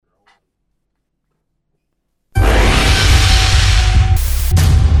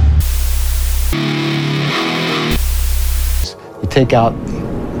take out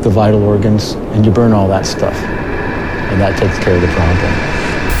the vital organs and you burn all that stuff. And that takes care of the problem.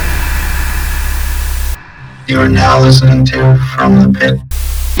 You are now listening to From the Pit.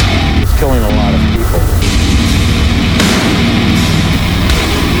 It's killing a lot of people.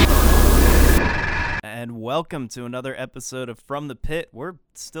 And welcome to another episode of From the Pit. We're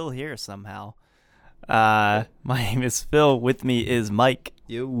still here somehow. My name is Phil. With me is Mike.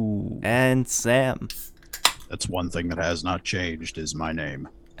 Yo. And Sam. That's one thing that has not changed, is my name.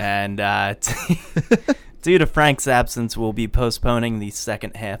 And due to Frank's absence, we'll be postponing the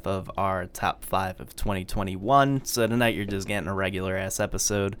second half of our top 5 of 2021. So tonight you're just getting a regular-ass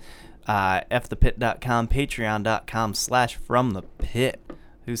episode. fthepit.com, patreon.com/fromthepit.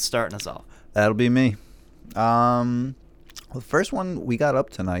 Who's starting us off? That'll be me. The first one we got up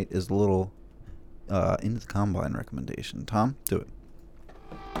tonight is a little Into the Combine recommendation. Tom, do it.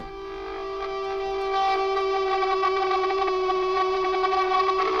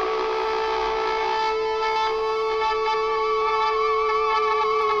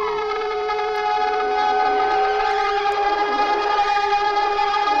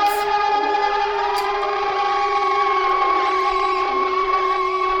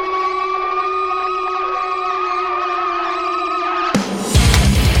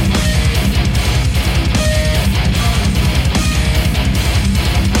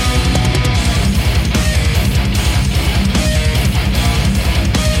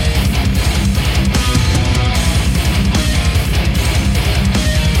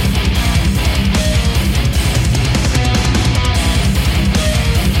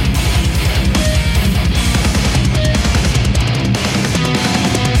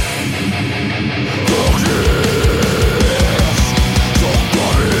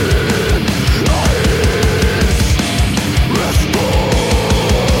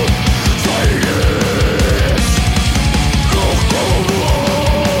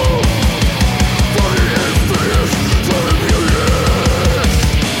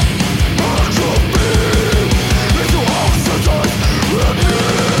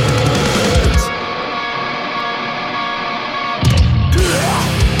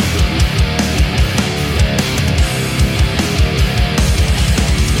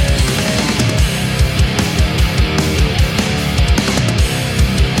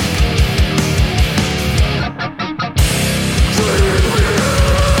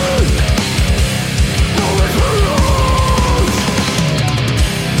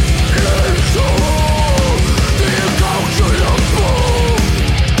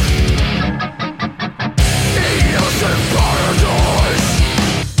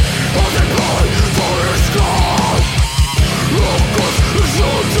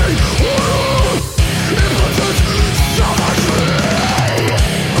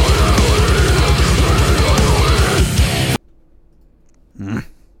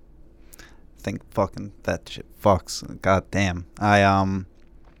 That shit fucks. God damn. I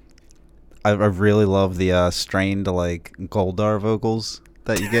really love the strained like Goldar vocals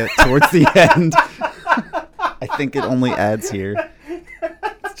that you get towards the end. I think it only adds here.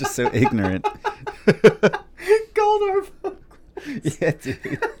 It's just so ignorant. Goldar vocals. Yeah,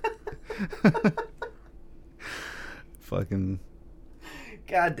 dude. Fucking.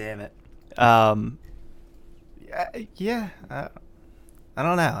 God damn it. Yeah. I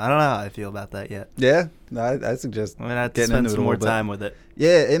don't know. I don't know how I feel about that yet. Yeah, I suggest. I'm gonna have to spend some more time with it.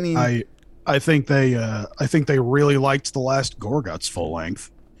 Yeah, I mean, I think they really liked the last Gorguts full length.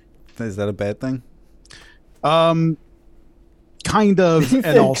 Is that a bad thing? Kind of,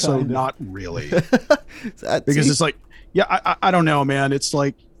 and also kind of. Not really, because it's like, yeah, I don't know, man. It's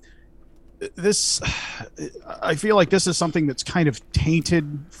like this. I feel like this is something that's kind of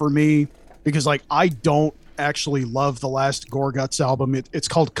tainted for me because, like, I don't actually love the last Gorguts album. It's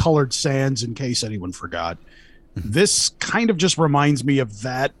called Colored Sands, in case anyone forgot. This kind of just reminds me of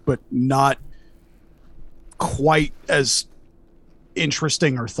that, but not quite as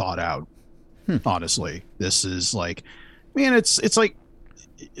interesting or thought out. Honestly, this is like, man, it's like,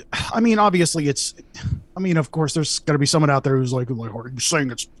 I mean, obviously of course there's got to be someone out there who's like, are you saying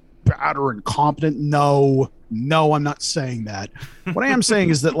it's bad or incompetent? No, I'm not saying that. What I am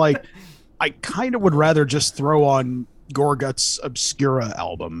saying is that, like, I kind of would rather just throw on Gorguts' Obscura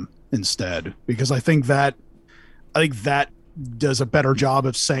album instead, because I think that does a better job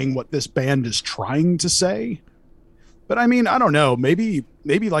of saying what this band is trying to say. But I mean, I don't know, maybe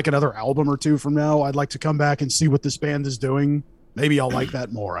like another album or two from now, I'd like to come back and see what this band is doing. Maybe I'll like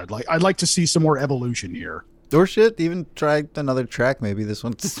that more. I'd like to see some more evolution here. Or shit, even try another track. Maybe this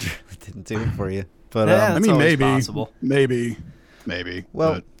one just didn't do it for you. But yeah, I mean, maybe possible. Maybe.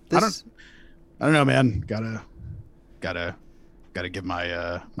 Well, but I don't know, man. Gotta Gotta give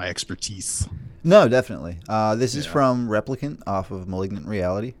my my expertise. No, definitely. This is from Replicant off of Malignant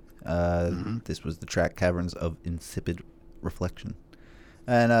Reality. This was the track Caverns of Insipid Reflection.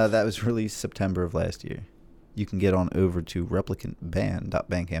 And that was released September of last year. You can get on over to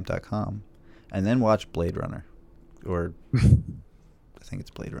replicantband.bandcamp.com and then watch Blade Runner. Or I think it's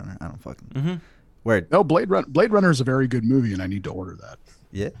Blade Runner. I don't fucking... Where? No, Blade Runner is a very good movie, and I need to order that.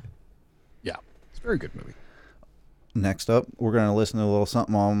 Yeah? Yeah, it's a very good movie. Next up, we're going to listen to a little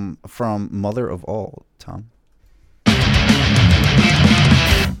something from Mother of All, Tom.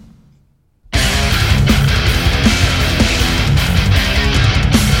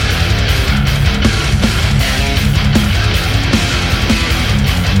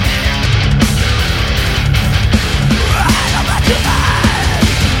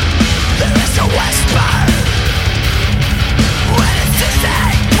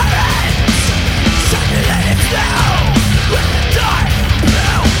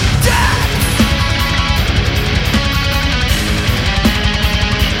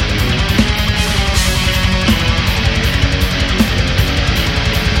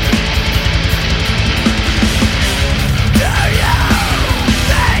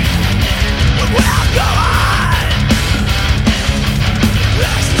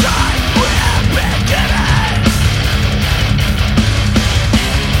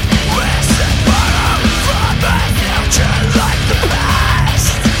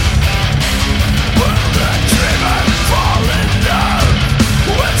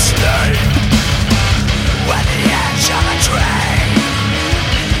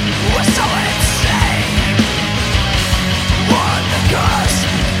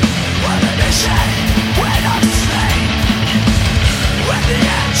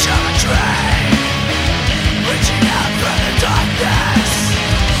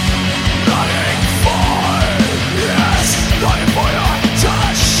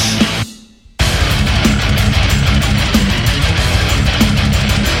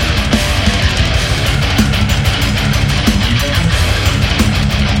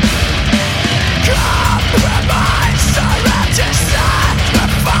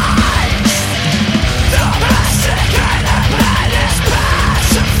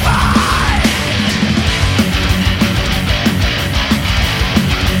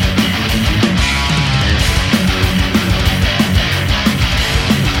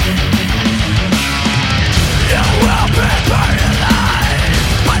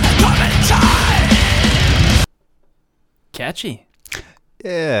 Catchy.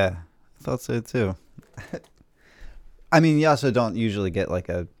 Yeah, I thought so too. I mean, you also don't usually get like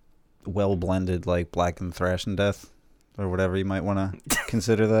a well-blended like Black and Thrash and Death or whatever you might want to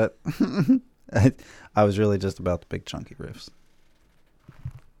consider that. I was really just about the big chunky riffs.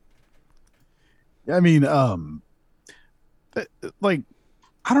 I mean, like,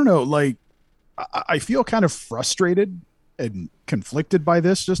 I don't know, like, I feel kind of frustrated and conflicted by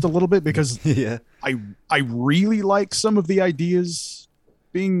this just a little bit because Yeah. I really like some of the ideas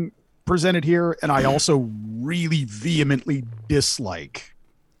being presented here, and I also really vehemently dislike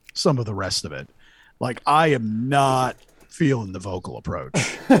some of the rest of it. Like, I am not feeling the vocal approach.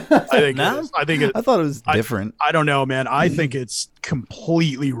 I think I thought it was different. I don't know, man. I think it's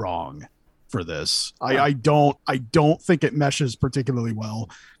completely wrong for this. I don't think it meshes particularly well.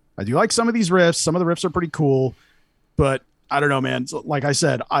 I do like some of these riffs. Some of the riffs are pretty cool, but I don't know, man. So, like I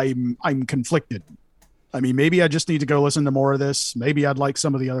said, I'm conflicted. I mean, maybe I just need to go listen to more of this. Maybe I'd like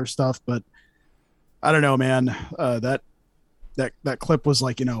some of the other stuff, but I don't know, man. That clip was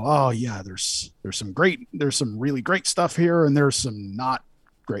like, oh yeah, there's some really great stuff here, and there's some not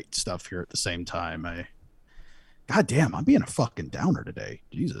great stuff here at the same time. God damn, I'm being a fucking downer today.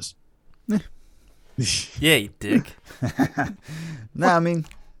 Jesus. Yeah, you dick. No, I mean,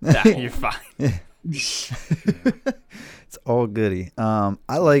 Nah, you're fine. It's all goody.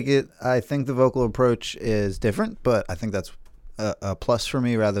 I like it. I think the vocal approach is different, but I think that's a plus for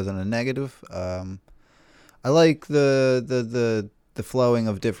me rather than a negative. I like the flowing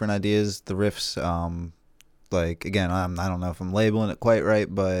of different ideas, the riffs. Like, again, I don't know if I'm labeling it quite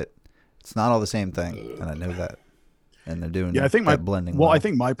right, but it's not all the same thing, and I know that. And they're doing I think that blending. Well, I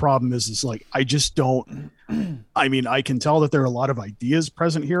think my problem is like I just don't. I mean, I can tell that there are a lot of ideas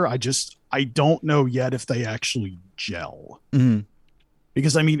present here. I don't know yet if they actually gel. Mm-hmm.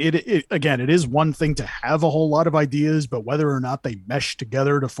 Because I mean, it is one thing to have a whole lot of ideas, but whether or not they mesh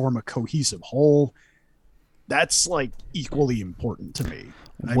together to form a cohesive whole, that's like equally important to me.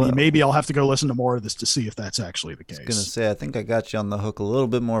 I mean, maybe I'll have to go listen to more of this to see if that's actually the case. I was going to say, I think I got you on the hook a little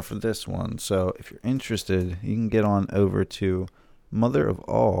bit more for this one. So if you're interested, you can get on over to Mother of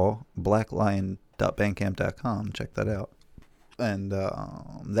All, blacklion.bandcamp.com. Check that out. and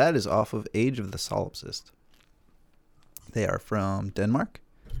that is off of Age of the Solipsist. They are from Denmark.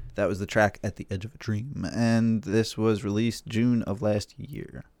 That was the track At the Edge of a Dream, and this was released June of last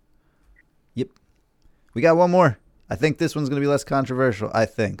year. Yep. We got one more. I think this one's going to be less controversial, I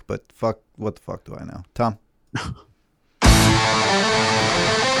think, but fuck, what the fuck do I know? Tom?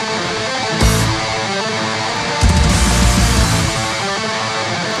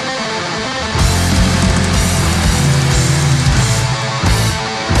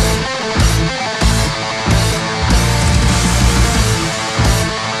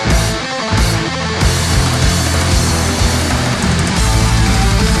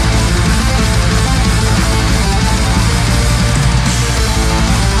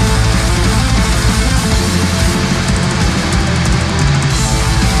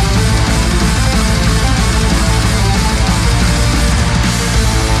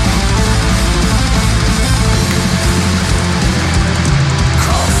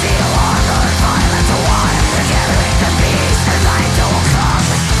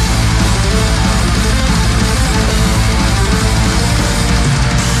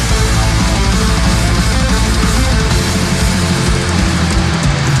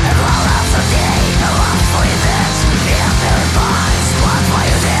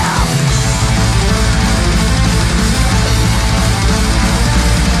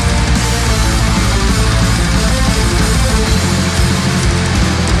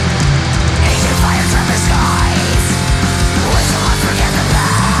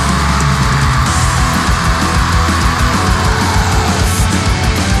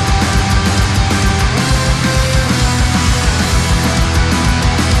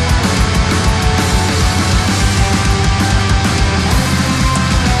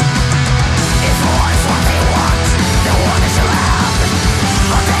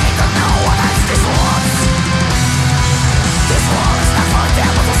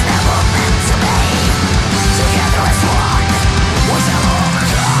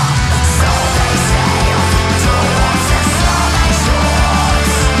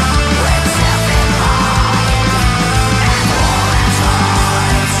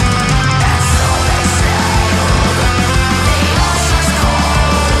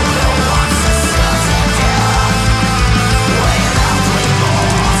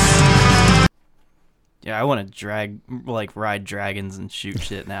 I want to ride dragons and shoot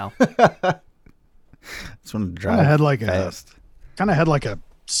shit now. Just want to drive fast. Kind of had like a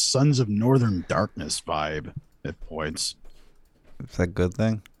Sons of Northern Darkness vibe at points. Is that a good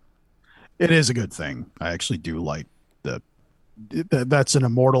thing? It is a good thing. I actually do like that's an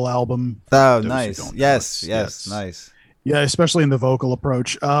Immortal album. Oh, nice. Yes, nice. Yeah, especially in the vocal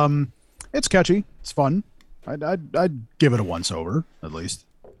approach. It's catchy. It's fun. I'd give it a once over at least.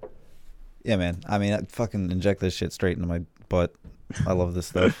 Yeah, man. I mean, I'd fucking inject this shit straight into my butt. I love this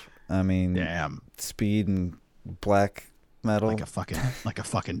stuff. I mean, damn. Speed and black metal. Like a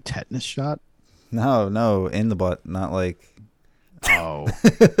fucking tetanus shot? No, in the butt, not like. Oh.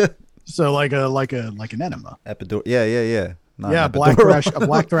 So like an enema. Epidural. Yeah. Yeah, a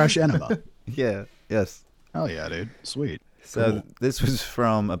black thrash enema. Yeah. Yes. Oh yeah, dude. Sweet. So cool. This was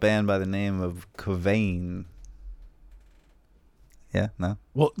from a band by the name of Kvain. Yeah, no.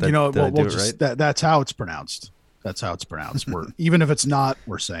 Well, we'll just right? That's how it's pronounced. That's how it's pronounced. Even if it's not,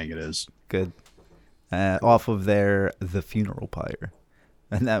 we're saying it is. Good. Off of their The Funeral Pyre,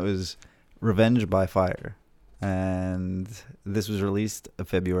 and that was Revenge by Fire, and this was released in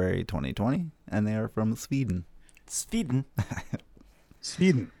February 2020, and they are from Sweden. Sweden.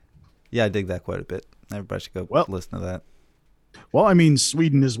 Yeah, I dig that quite a bit. Everybody should go listen to that. Well, I mean,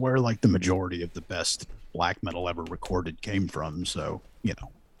 Sweden is where like the majority of the best black metal ever recorded came from, so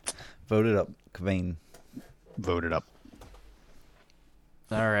vote it up, Kvain. Vote it up.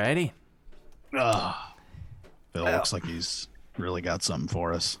 Alrighty. Phil looks like he's really got something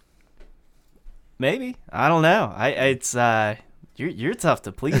for us. Maybe. I don't know. It's you're tough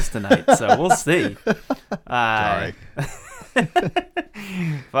to please tonight, so we'll see. Sorry.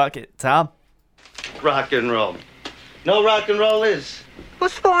 Fuck it, Tom. Rock and roll. No rock and roll is.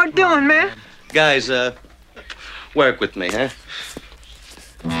 What's Ford doing, man? Guys, work with me, huh?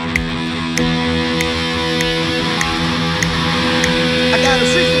 I got a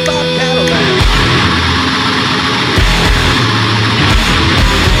 65 Cadillac.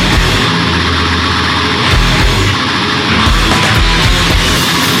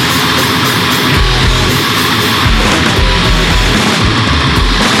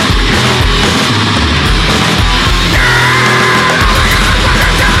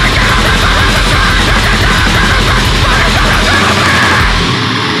 Fire!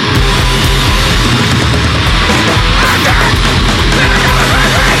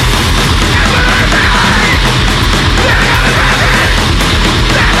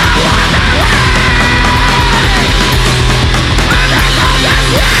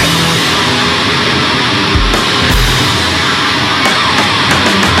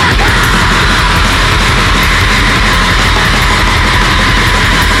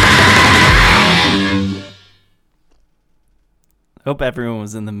 Hope everyone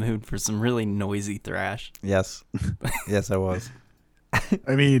was in the mood for some really noisy thrash. Yes. Yes, I was.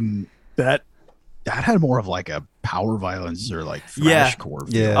 I mean, that had more of like a power violence or like thrashcore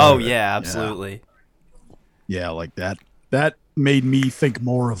feel. Yeah. Oh yeah, absolutely. Yeah, like that made me think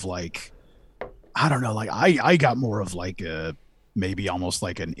more of like, I don't know, like I got more of like a maybe almost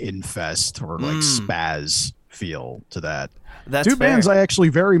like an Infest or like Spaz feel to that. That's two fair. bands I actually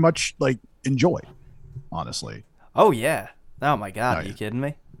very much like enjoy, honestly. Oh yeah. Oh my god, Oh, are you yeah. kidding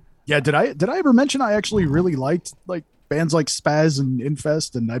me? Yeah, did I ever mention I actually really liked like bands like Spaz and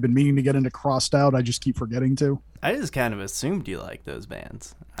Infest, and I've been meaning to get into Crossed Out. I just keep forgetting to. I just kind of assumed you liked those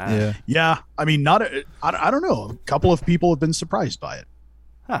bands. Yeah, I mean, I don't know. A couple of people have been surprised by it.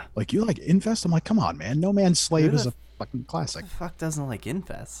 Huh. Like, you like Infest? I'm like, come on, man. No Man's Slave Who is the a fucking classic. Who the fuck doesn't like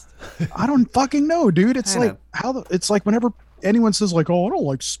Infest? I don't fucking know, dude. It's Kinda- like it's like whenever anyone says like, oh, I don't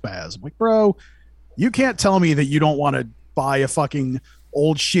like Spaz. I'm like, bro, you can't tell me that you don't want to buy a fucking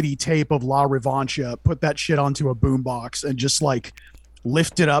old shitty tape of La Revancha, put that shit onto a boombox, and just like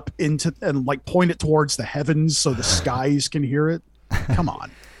lift it up into and like point it towards the heavens so the skies can hear it. Come on.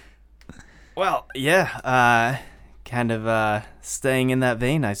 Well, yeah, kind of staying in that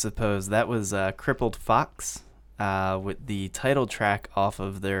vein, I suppose. That was Crippled Fox with the title track off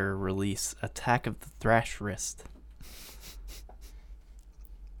of their release, Attack of the Thrash Wrist.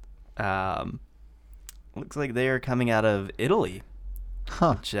 Looks like they are coming out of Italy.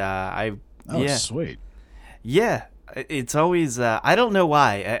 Huh. Which Oh, sweet. Yeah, it's always I don't know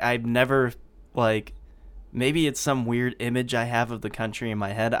why. I've never like maybe it's some weird image I have of the country in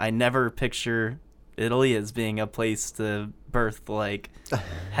my head. I never picture Italy as being a place to birth like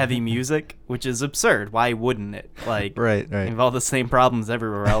heavy music, which is absurd. Why wouldn't it? Like Right. they have all the same problems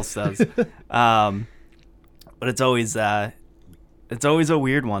everywhere else does. But it's always a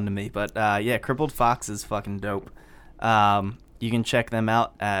weird one to me. But yeah, Crippled Fox is fucking dope. You can check them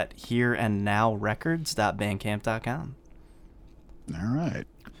out at hereandnowrecords.bandcamp.com. All right.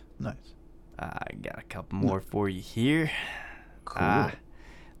 Nice. I got a couple more for you here. Cool.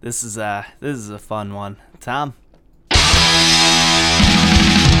 This is a fun one. Tom?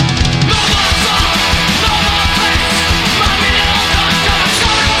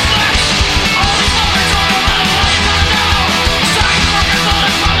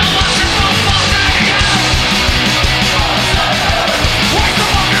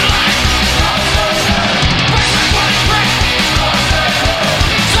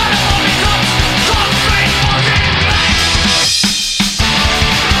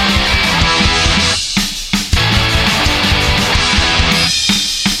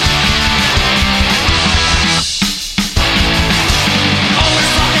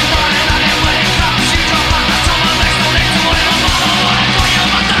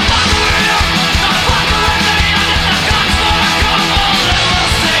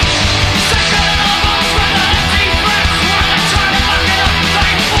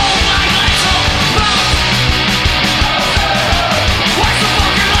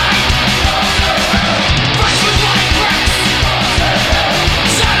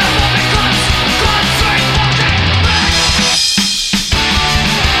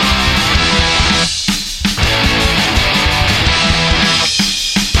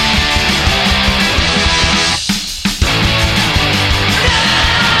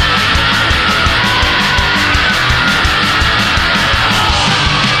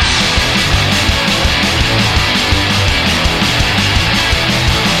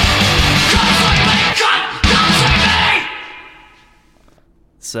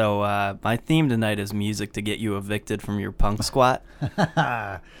 So my theme tonight is music to get you evicted from your punk squat.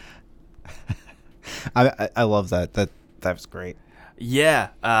 I love that. That was great. Yeah.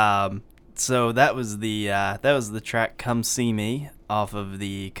 So that was the track "Come See Me" off of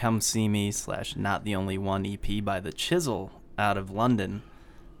the "Come See Me" / Not the Only One EP by The Chisel out of London.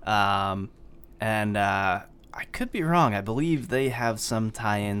 And I could be wrong. I believe they have some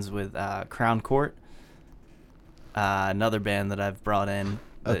tie-ins with Crown Court, another band that I've brought in.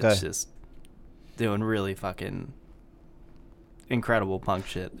 That's just doing really fucking incredible punk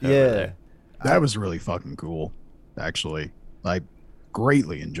shit over there. That was really fucking cool, actually. I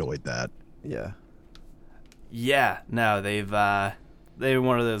greatly enjoyed that. Yeah. Yeah, no, they're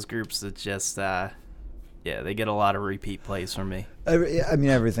one of those groups that just they get a lot of repeat plays from me. I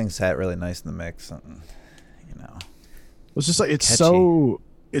mean, everything's sat really nice in the mix, and It's just like it's catchy.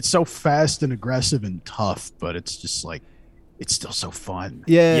 so fast and aggressive and tough, but it's just like it's still so fun.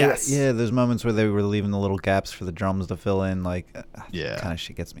 Yeah, Yes. yeah. There's moments where they were leaving the little gaps for the drums to fill in. Like, Yeah. kind of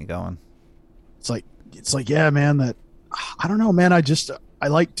shit gets me going. It's like yeah, man. That I don't know, man. I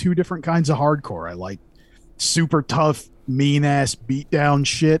like two different kinds of hardcore. I like super tough, mean ass beatdown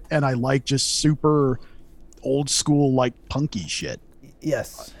shit, and I like just super old school like punky shit.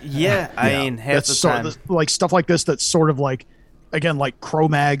 Yes. Yeah, I mean, half the time, like stuff like this that's sort of like, again, like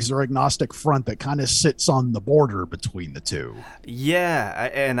Cro-Mags or Agnostic Front that kind of sits on the border between the two. yeah,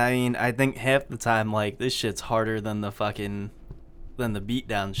 and I mean, I think half the time, like, this shit's harder than the beatdown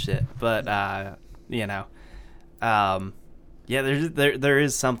shit. But you know, yeah, there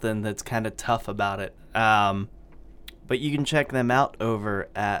is something that's kind of tough about it. But you can check them out over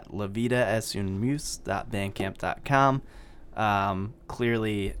at lavitaesunmuse.bandcamp.com.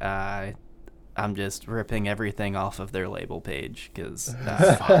 Clearly, I'm just ripping everything off of their label page because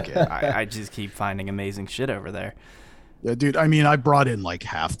fuck it, I just keep finding amazing shit over there. Yeah, dude. I mean, I brought in like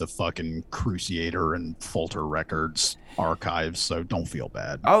half the fucking Crusader and Folter Records archives, so don't feel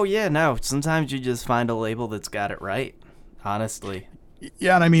bad. Oh yeah, no. Sometimes you just find a label that's got it right. Honestly.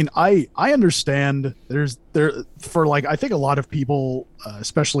 Yeah, and I mean, I understand. For like, I think a lot of people,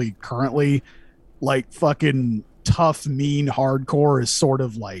 especially currently, like fucking tough, mean hardcore is sort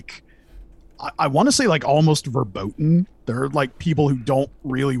of like, I want to say like almost verboten. There are like people who don't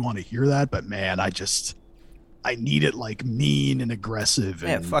really want to hear that, but man, I need it like mean and aggressive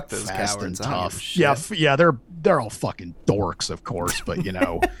and fuck those fast cowards. and I don't tough. give a shit. Yeah, they're all fucking dorks, of course, but you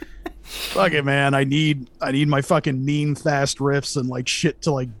know, fuck it, man. I need my fucking mean, fast riffs and like shit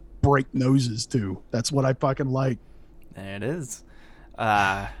to like break noses to. That's what I fucking like. There it is.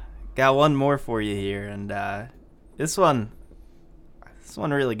 Got one more for you here, and this one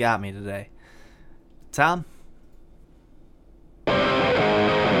really got me today. Tom?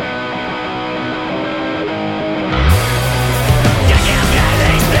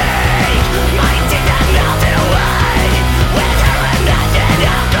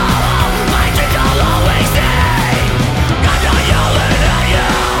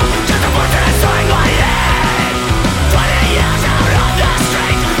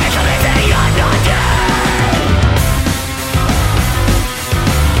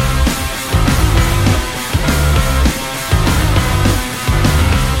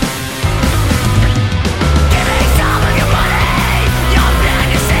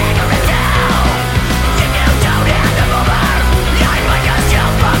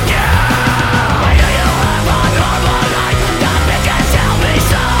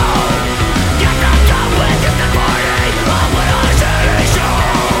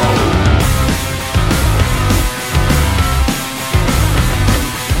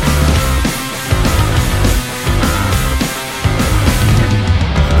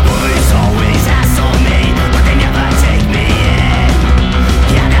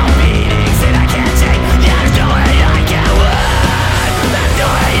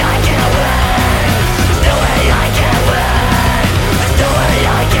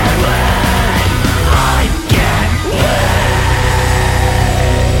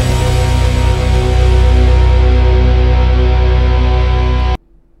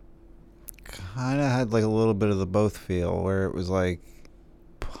 Like a little bit of the both feel, where it was like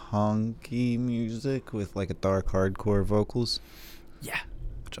punky music with like a dark hardcore vocals. Yeah,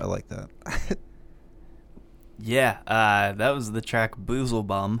 which I like that. Yeah, that was the track Boozle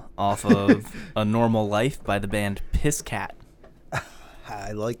Bum off of A Normal Life by the band Piss Cat.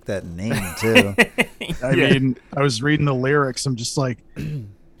 I like that name too. I mean, I was reading the lyrics. I'm just like,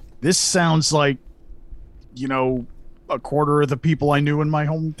 this sounds like, you know, a quarter of the people I knew in my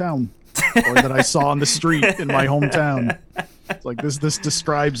hometown. Or that I saw on the street in my hometown. It's like this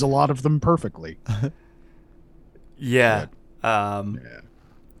describes a lot of them perfectly. Yeah.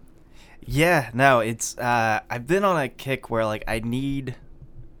 Yeah, no, it's I've been on a kick where like I need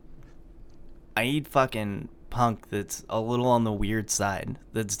fucking punk that's a little on the weird side,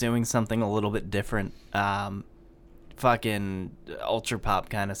 that's doing something a little bit different. Fucking ultra pop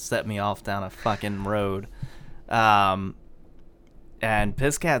kind of set me off down a fucking road. And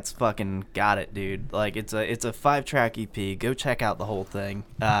Piss Cat's fucking got it, dude. Like it's a 5-track EP. Go check out the whole thing.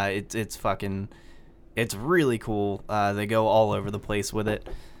 It's really cool. They go all over the place with it.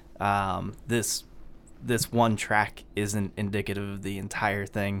 This one track isn't indicative of the entire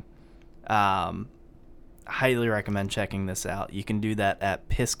thing. Highly recommend checking this out. You can do that at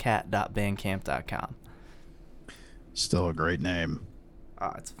pisscat.bandcamp.com. Still a great name.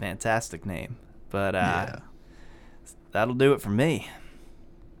 It's a fantastic name. But yeah. That'll do it for me.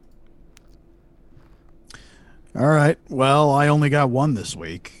 All right. Well, I only got one this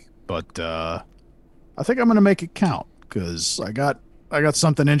week, but I think I'm going to make it count because I got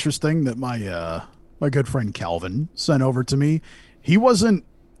something interesting that my good friend Calvin sent over to me. He wasn't.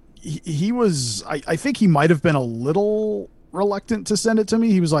 He was. I think he might have been a little reluctant to send it to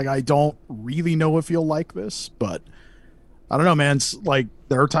me. He was like, "I don't really know if you'll like this," but I don't know, man. It's like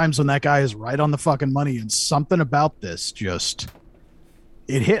there are times when that guy is right on the fucking money, and something about this just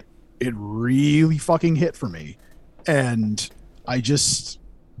it hit. It really fucking hit for me, and I just,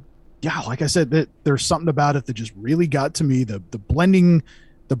 yeah, like I said, that there's something about it that just really got to me. The blending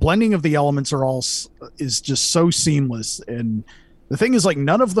of the elements is just so seamless, and the thing is, like,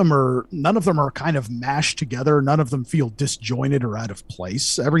 none of them are kind of mashed together. None of them feel disjointed or out of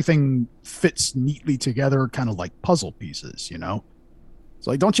place. Everything fits neatly together, kind of like puzzle pieces, you know? It's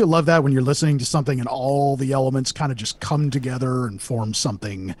like, don't you love that when you're listening to something and all the elements kind of just come together and form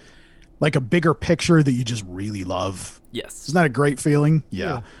something like a bigger picture that you just really love? Yes. Isn't that a great feeling?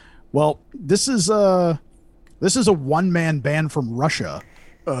 Yeah. Well, this is a one-man band from Russia,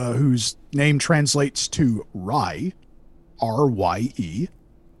 whose name translates to Rye. RYE,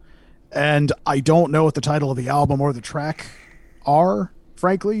 and I don't know what the title of the album or the track are,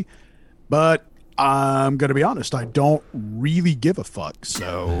 frankly, but I'm gonna be honest, I don't really give a fuck.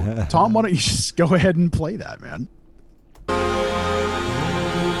 So Tom, why don't you just go ahead and play that, man?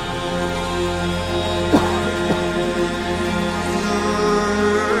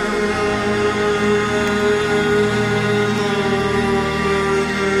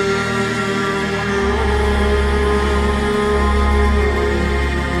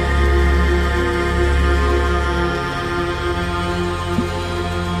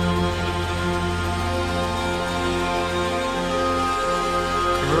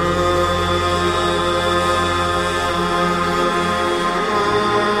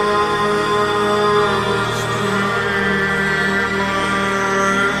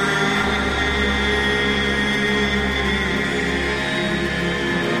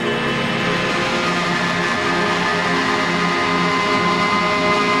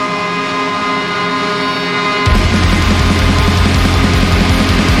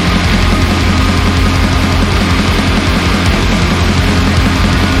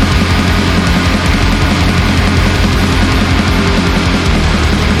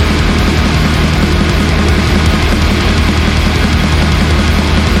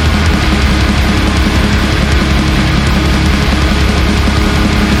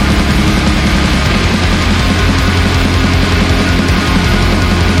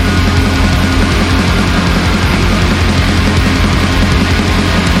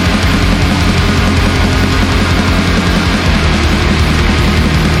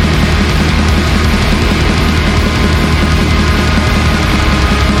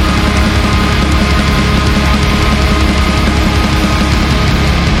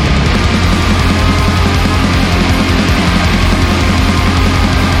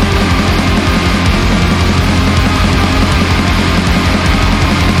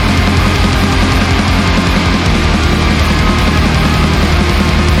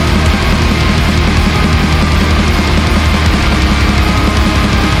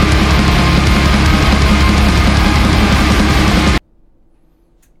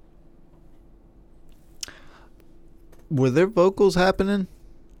 Were there vocals happening?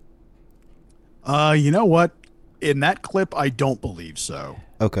 You know what? In that clip, I don't believe so.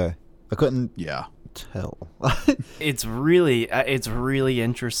 Okay. I couldn't Yeah. tell. It's really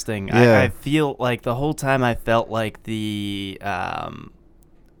interesting. Yeah. I feel like the whole time I felt like the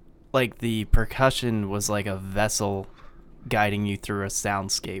percussion was like a vessel guiding you through a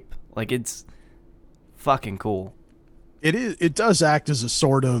soundscape. Like, it's fucking cool. It does act as a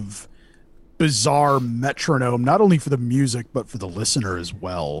sort of bizarre metronome, not only for the music but for the listener as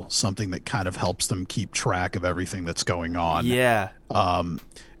well, something that kind of helps them keep track of everything that's going on. Yeah.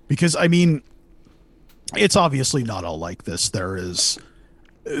 Because I mean, it's obviously not all like this. There is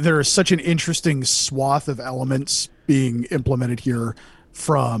such an interesting swath of elements being implemented here,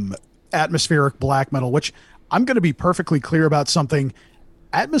 from atmospheric black metal, which I'm going to be perfectly clear about something.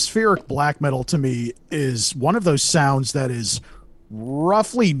 Atmospheric black metal to me is one of those sounds that is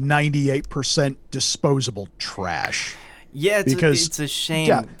roughly 98% disposable trash. Yeah, it's a shame,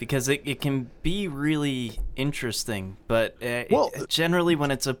 yeah, because it can be really interesting, but well, generally when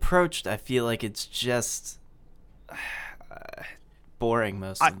it's approached, I feel like it's just boring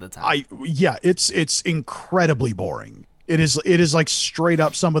most of the time. It's incredibly boring. It is like straight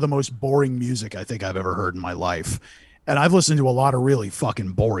up some of the most boring music I think I've ever heard in my life. And I've listened to a lot of really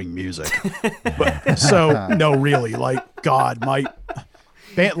fucking boring music. But, so no, really, like, God, my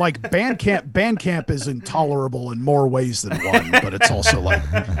Bandcamp is intolerable in more ways than one. But it's also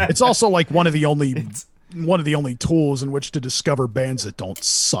like one of the only tools in which to discover bands that don't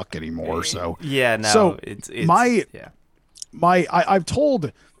suck anymore. So yeah, no, so it's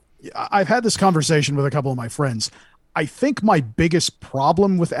I've had this conversation with a couple of my friends. I think my biggest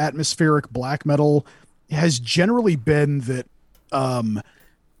problem with atmospheric black metal has generally been that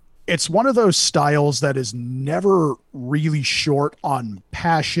it's one of those styles that is never really short on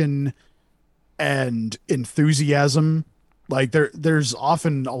passion and enthusiasm. Like there's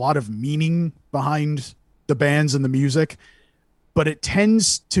often a lot of meaning behind the bands and the music, but it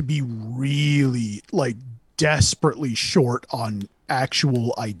tends to be really like desperately short on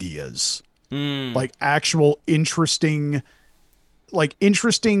actual ideas. Like actual interesting,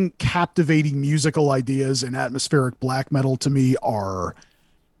 captivating musical ideas and atmospheric black metal to me are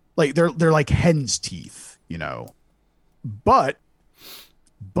like, they're like hen's teeth, you know, but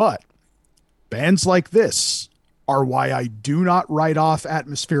bands like this are why I do not write off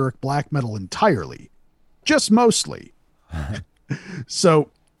atmospheric black metal entirely, just mostly. So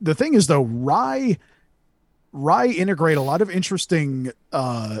the thing is though, Rye integrate a lot of interesting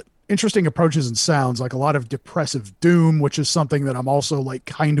approaches and sounds, like a lot of depressive doom, which is something that I'm also like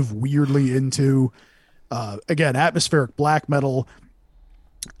kind of weirdly into. Again, atmospheric black metal.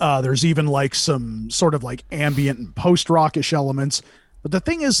 There's even like some sort of like ambient and post-rockish elements. But the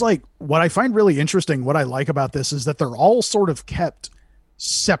thing is, like, what I find really interesting, what I like about this is that they're all sort of kept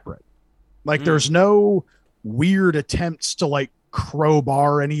separate. Like there's no weird attempts to like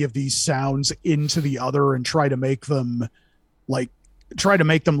crowbar any of these sounds into the other and try to make them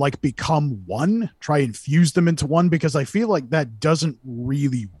become one, try and fuse them into one, because I feel like that doesn't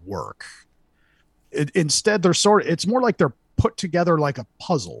really work. Instead, it's more like they're put together like a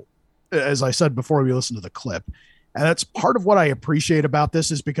puzzle, as I said before we listened to the clip. And that's part of what I appreciate about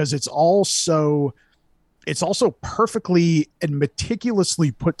this, is because it's also perfectly and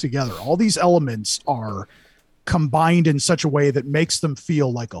meticulously put together. All these elements are combined in such a way that makes them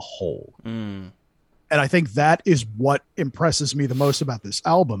feel like a whole. And I think that is what impresses me the most about this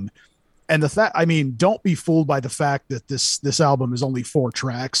album. And don't be fooled by the fact that this album is only 4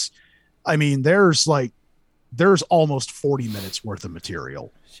 tracks. I mean, there's almost 40 minutes worth of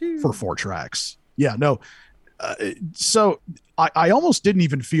material for 4 tracks. Yeah, no. So I almost didn't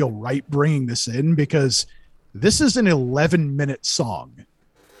even feel right bringing this in, because this is an 11-minute song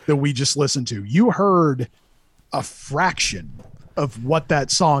that we just listened to. You heard a fraction of what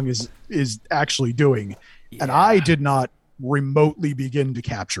that song is actually doing. Yeah. And I did not remotely begin to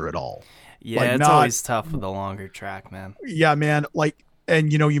capture it all. Yeah, it's always tough with a longer track, man. Yeah, man. Like,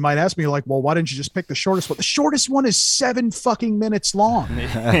 and you know, you might ask me like, well, why didn't you just pick the shortest one? The shortest one is 7 fucking minutes long.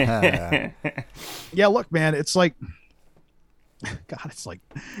 Yeah, look, man, it's like, God, it's like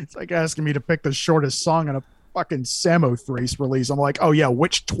asking me to pick the shortest song on a fucking Samothrace release. I'm like, oh yeah,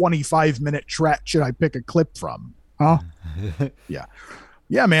 which 25-minute track should I pick a clip from? Huh?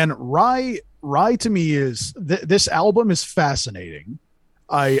 Yeah, man. Rye to me is this album is fascinating.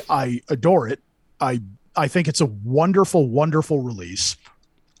 I adore it. I think it's a wonderful, wonderful release.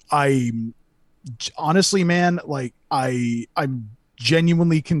 Honestly, man, like I'm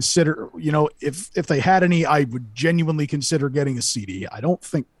genuinely consider, you know, if they had any, I would genuinely consider getting a CD. I don't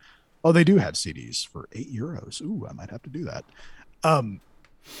think, they do have CDs for €8. Ooh, I might have to do that.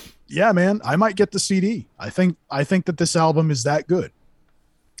 Yeah, man, I might get the CD. I think that this album is that good.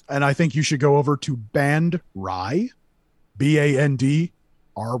 And I think you should go over to BandRye,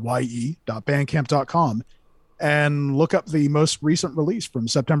 BandRye.bandcamp.com, and look up the most recent release from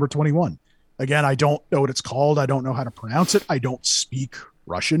September 21. Again, I don't know what it's called. I don't know how to pronounce it. I don't speak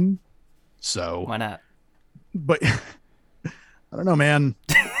Russian. So why not? But I don't know, man.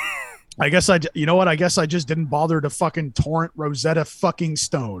 I guess I just didn't bother to fucking torrent Rosetta fucking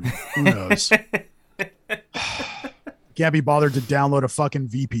Stone. Who knows? Can't be bothered to download a fucking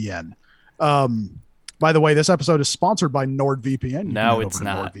VPN. By the way, this episode is sponsored by NordVPN. No, it's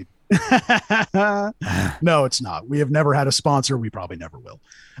not. No, it's not. We have never had a sponsor. We probably never will.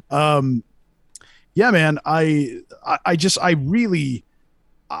 Yeah, man.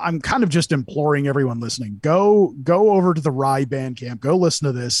 I'm kind of just imploring everyone listening, go over to the Rye Bandcamp, go listen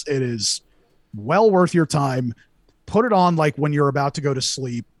to this. It is well worth your time. Put it on like when you're about to go to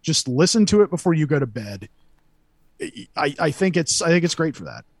sleep. Just listen to it before you go to bed. I think it's great for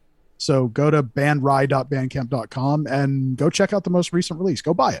that. So go to bandrye.bandcamp.com and go check out the most recent release.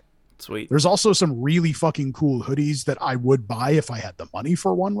 Go buy it. Sweet. There's also some really fucking cool hoodies that I would buy if I had the money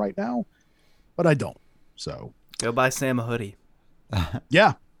for one right now, but I don't. So go buy Sam a hoodie.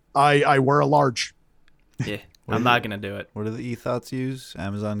 Yeah, I wear a large. Yeah, I'm not gonna do it. What do the Ethoughts use?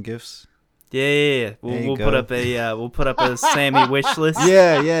 Amazon gifts? Yeah. We'll put up a Sammy wish list.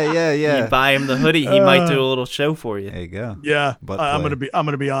 Yeah. You buy him the hoodie, he might do a little show for you. There you go. Yeah, I'm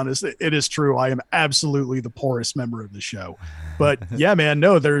gonna be honest. It is true. I am absolutely the poorest member of the show, but yeah, man.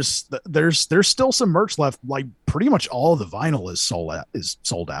 No, there's still some merch left. Like pretty much all of the vinyl is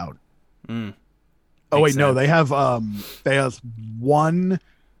sold out. Oh Makes wait, no, sense. they have one.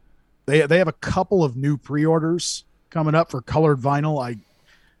 They have a couple of new pre-orders coming up for colored vinyl. I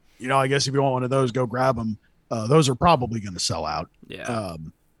guess if you want one of those, go grab them. Those are probably going to sell out. Yeah.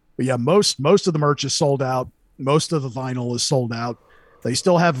 But yeah, most of the merch is sold out. Most of the vinyl is sold out. They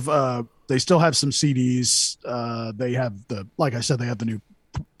still have some CDs. Like I said, they have the new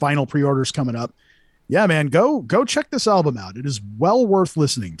vinyl pre-orders coming up. Yeah, man, go check this album out. It is well worth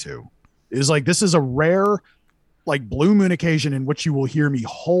listening to. This is a rare, like, blue moon occasion in which you will hear me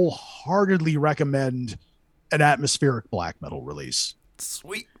wholeheartedly recommend an atmospheric black metal release.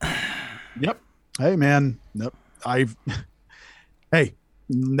 Sweet. Yep. Hey, man. Nope. Hey,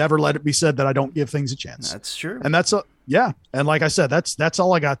 never let it be said that I don't give things a chance. That's true. And and like I said, that's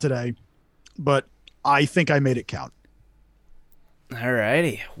all I got today, but I think I made it count.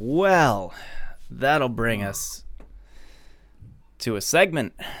 Alrighty. Well, that'll bring us to a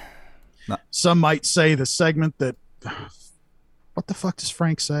segment. Some might say the segment that, what the fuck does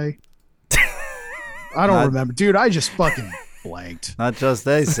Frank say? I don't remember, dude. I just fucking blanked. Not just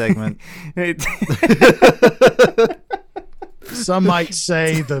a segment. Some might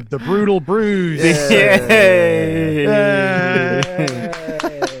say the brutal bruise.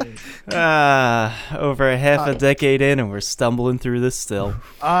 Over a half a decade in, and we're stumbling through this still.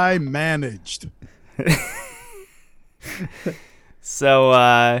 I managed.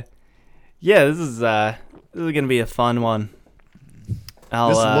 So, yeah, this is gonna be a fun one.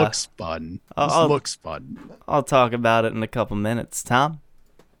 This looks fun. Looks fun. I'll talk about it in a couple minutes. Tom?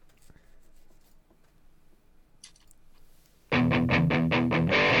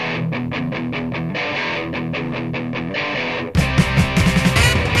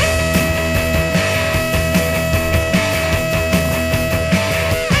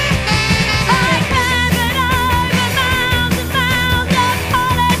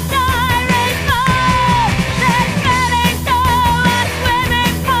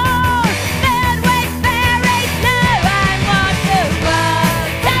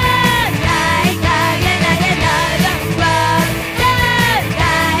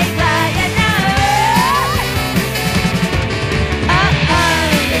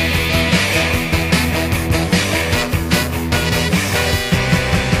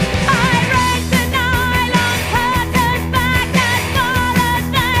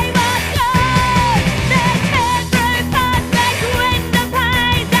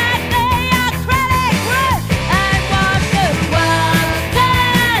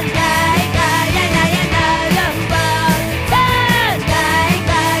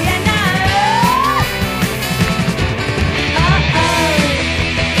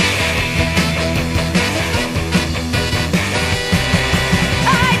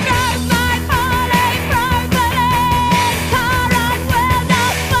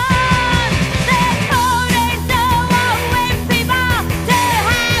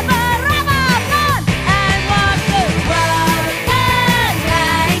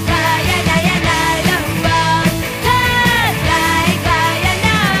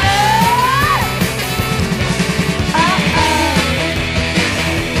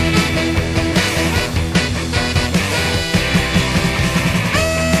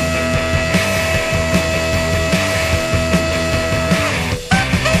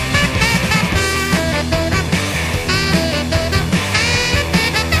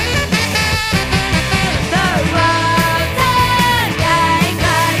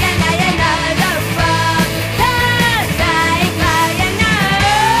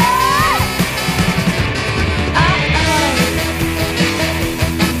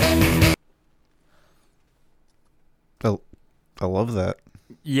 I love that.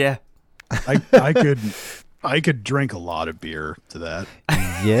 Yeah. I could drink a lot of beer to that.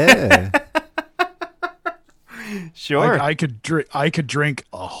 Yeah. Sure. I could drink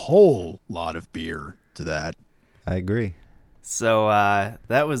a whole lot of beer to that. I agree. So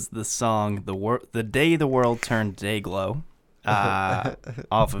that was the song "The Day the World Turned Dayglow,"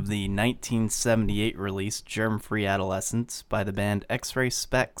 off of the 1978 release "Germ Free Adolescence" by the band X-Ray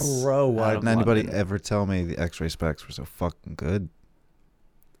Spex. Bro, why out of didn't anybody London. ever tell me the X-Ray Specs were so fucking good?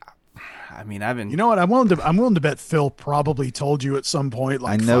 I mean, I've been. You know what? I'm willing to bet Phil probably told you at some point,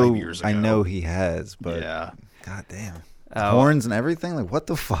 like 5 years ago. I know he has, but yeah. God damn. Oh. Horns and everything? Like, what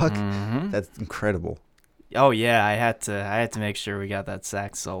the fuck? That's incredible. Oh yeah, I had to make sure we got that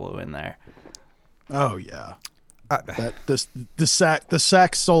sax solo in there. Oh yeah. The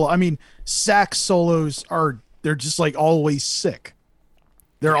sax solo. I mean, sax solos they're just like always sick.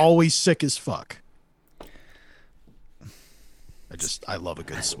 They're always sick as fuck. I love a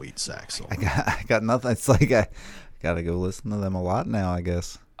good sweet sax solo. I got nothing. It's like I gotta go listen to them a lot now, I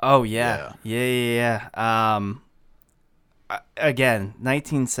guess. Oh yeah. Yeah. Again,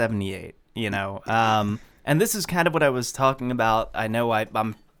 1978. And this is kind of what I was talking about. I know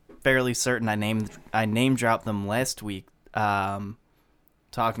I'm fairly certain I name dropped them last week, talking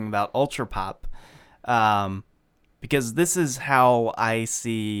about Ultra Pop, because this is how I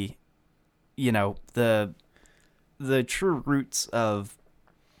see, the true roots of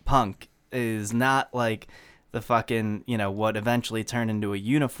punk is not like the fucking, what eventually turned into a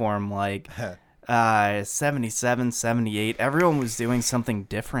uniform, like 77, 78. Everyone was doing something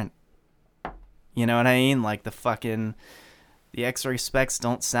different. You know what I mean? Like the X-Ray Specs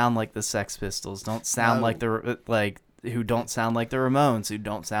don't sound like the Sex Pistols, don't sound like who don't sound like the Ramones, who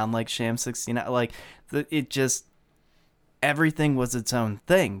don't sound like Sham 69. Everything was its own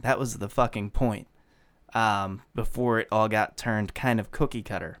thing. That was the fucking point. Before it all got turned kind of cookie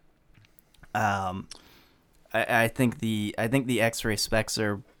cutter. I think the X-Ray Specs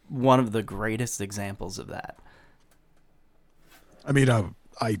are one of the greatest examples of that. I mean,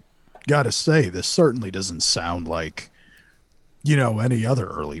 I gotta say, this certainly doesn't sound like, any other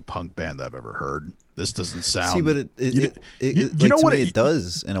early punk band I've ever heard. This doesn't sound. See, but it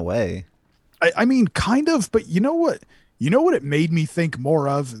does in a way. I mean, kind of, but you know what? You know what it made me think more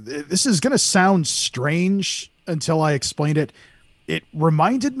of? This is gonna sound strange until I explain it. It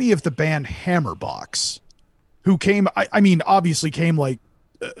reminded me of the band Hammerbox, who came. Obviously came like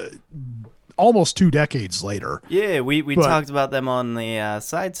almost 2 decades later. Yeah, we talked about them on the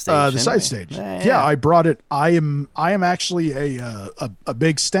side stage. The side stage. Yeah, I brought it. I am actually a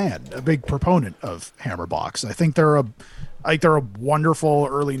big a big proponent of Hammerbox. I think they're a wonderful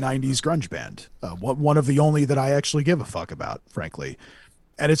early 90s grunge band. One of the only that I actually give a fuck about, frankly.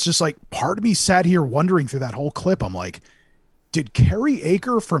 And it's just like, part of me sat here wondering through that whole clip. I'm like, did Kerry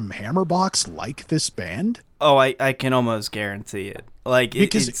Aker from Hammerbox like this band? Oh, I can almost guarantee it. Like,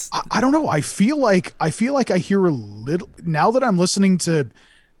 because I don't know. I feel like I hear a little now that I'm listening to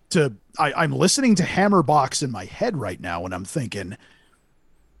I'm listening to Hammerbox in my head right now, and I'm thinking,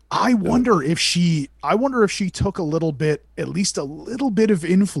 I wonder if she took a little bit, at least a little bit of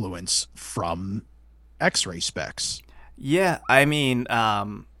influence from X-Ray Specs. Yeah, I mean,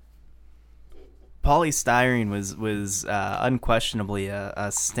 Pauly Styrene was unquestionably a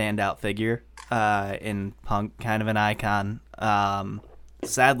standout figure in punk, kind of an icon.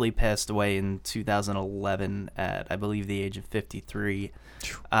 Sadly passed away in 2011 at, I believe, the age of 53.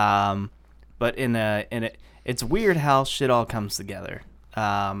 But it's weird how shit all comes together.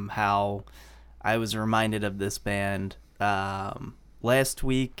 How I was reminded of this band last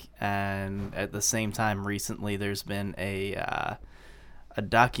week, and at the same time recently there's been a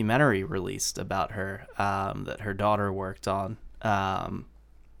documentary released about her that her daughter worked on,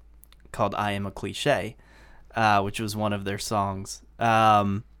 called I Am a Cliche, which was one of their songs.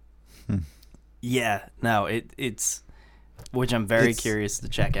 Yeah, no, it's which I'm very curious to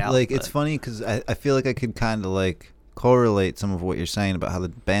check out. Like, it's funny because I feel like I could kind of like correlate some of what you're saying about how the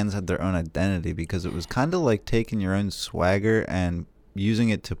bands had their own identity, because it was kind of like taking your own swagger and using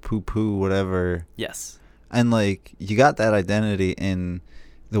it to poo-poo whatever. Yes. And like, you got that identity in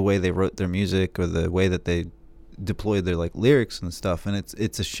the way they wrote their music or the way that they deployed their like lyrics and stuff. And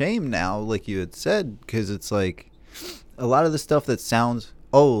it's a shame now, like you had said, because it's like a lot of the stuff that sounds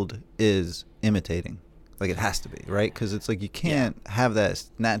old is imitating. Like, it has to be, right? Because it's like you can't have that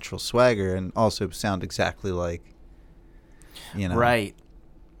natural swagger and also sound exactly like, you know. Right.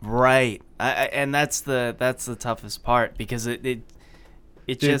 And that's the toughest part, because it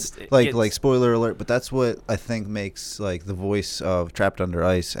just like spoiler alert, but that's what I think makes like the voice of Trapped Under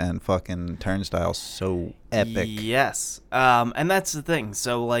Ice and fucking Turnstile so epic. Yes. And that's the thing.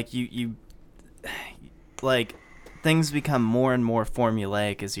 So like you like, things become more and more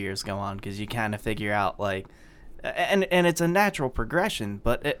formulaic as years go on, because you kind of figure out like, and it's a natural progression,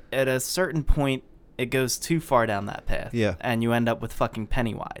 but at a certain point it goes too far down that path. Yeah. And you end up with fucking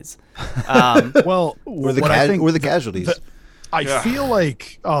Pennywise. Well, or the Casualties. I feel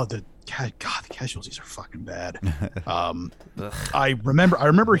like the Casualties are fucking bad. I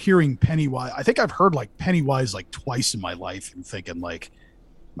remember hearing Pennywise. I think I've heard like Pennywise like twice in my life and thinking like,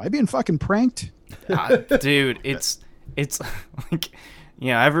 am I being fucking pranked? Dude, it's like, you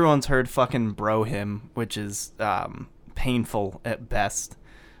know, everyone's heard fucking Bro Hymn, which is painful at best.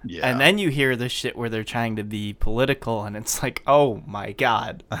 Yeah. And then you hear this shit where they're trying to be political, and it's like, oh my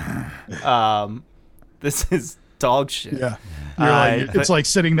god. This is dog shit. Yeah. It's like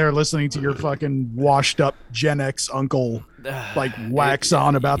sitting there listening to your fucking washed up Gen X uncle like wax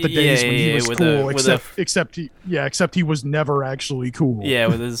on about the days when he was cool, except he was never actually cool. Yeah,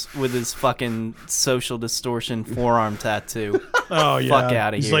 with his fucking social distortion forearm tattoo. Oh yeah, fuck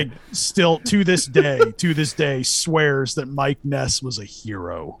out of here. He's like still to this day swears that Mike Ness was a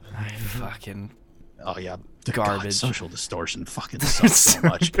hero. Fucking oh yeah. Garbage. God, social distortion fucking sucks so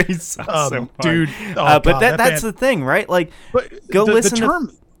much. Dude. But that's the thing, right? Like, go listen the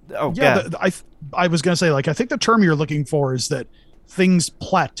term, Oh, yeah. I was going to say, like, I think the term you're looking for is that things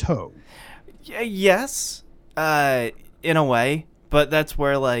plateau. Yes, in a way. But that's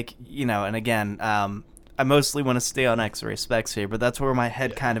where, like, you know, and again, I mostly want to stay on X-Ray Specs here, but that's where my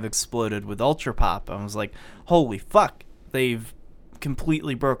head kind of exploded with Ultra Pop. I was like, holy fuck, they've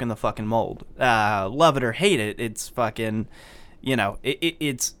completely broken the fucking mold. Love it or hate it, it's fucking, you know,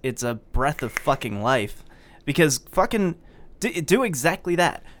 it's a breath of fucking life, because fucking do exactly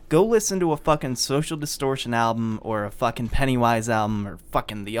that. Go listen to a fucking Social Distortion album or a fucking Pennywise album or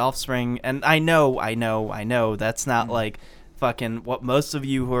fucking The Offspring, and I know that's not like fucking what most of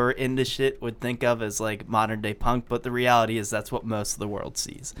you who are into shit would think of as like modern day punk, but the reality is that's what most of the world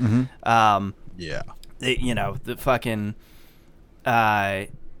sees. You know, the fucking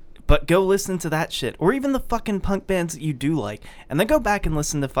but go listen to that shit, or even the fucking punk bands that you do like, and then go back and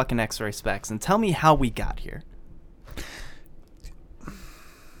listen to fucking X-Ray Specs and tell me how we got here.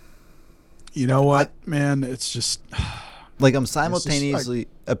 You know what, man? It's just like I'm simultaneously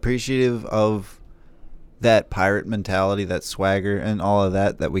appreciative of that pirate mentality, that swagger, and all of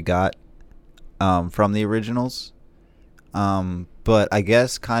that we got from the originals. But I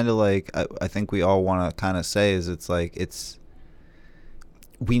guess kind of like I think we all want to kind of say is it's like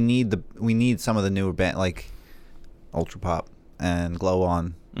we need some of the newer band like Ultra Pop and Glow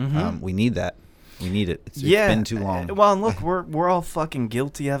On. We need that. We need it. It's been too long. Well, and look, we're all fucking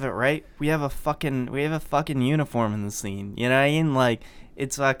guilty of it, right? We have a fucking uniform in the scene. You know what I mean? Like,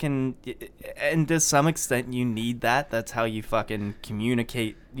 it's fucking, and to some extent you need that. That's how you fucking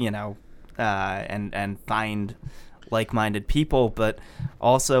communicate, you know, and find like-minded people, but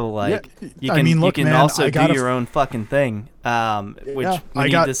also like you can also do your own fucking thing. Which I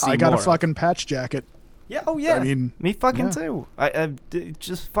got a fucking patch jacket. Yeah. Oh yeah. I mean, me fucking too. I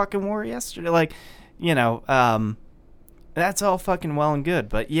just fucking wore it yesterday. Like, you know, that's all fucking well and good,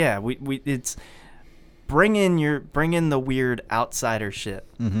 but yeah, we it's bring in the weird outsider shit,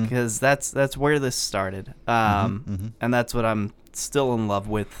 because that's where this started. And that's what I'm still in love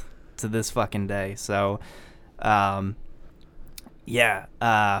with to this fucking day. So, yeah.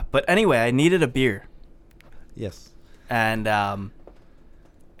 But anyway, I needed a beer. Yes. And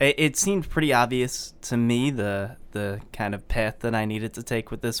it seemed pretty obvious to me the kind of path that I needed to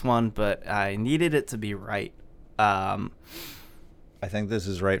take with this one, but I needed it to be right. I think this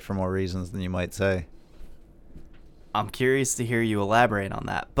is right for more reasons than you might say. I'm curious to hear you elaborate on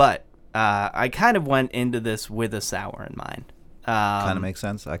that, but I kind of went into this with a sour in mind. Kind of makes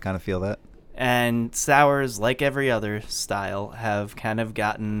sense. I kind of feel that. And sours, like every other style, have kind of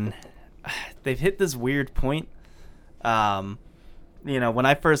they've hit this weird point. You know, when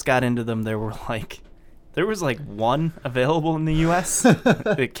I first got into them, there was like one available in the U.S.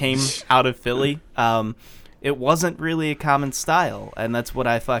 that came out of Philly. It wasn't really a common style, and that's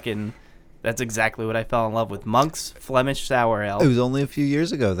exactly what I fell in love with. Monk's Flemish Sour Ale. It was only a few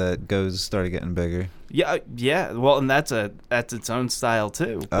years ago that Goes started getting bigger. Yeah. Well, and that's its own style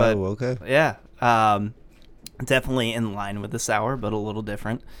too. But, okay. Yeah. Definitely in line with the sour, but a little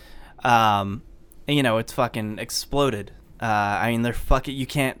different. And, you know, it's fucking exploded. I mean, you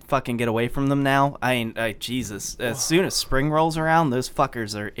can't fucking get away from them now. I mean, Jesus, as soon as spring rolls around, those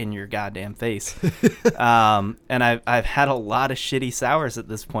fuckers are in your goddamn face. And I've had a lot of shitty sours at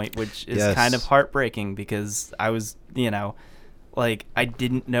this point, which is kind of heartbreaking, because I was, you know, like, I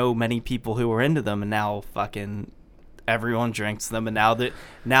didn't know many people who were into them, and now fucking everyone drinks them, and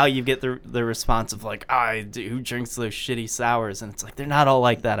now you get the response of like, who drinks those shitty sours? And it's like, they're not all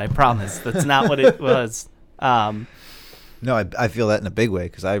like that, I promise. That's not what it was. No, I feel that in a big way,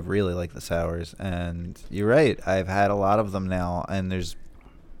 because I really like the sours, and you're right. I've had a lot of them now, and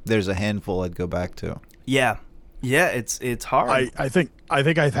there's a handful I'd go back to. Yeah, it's hard. I think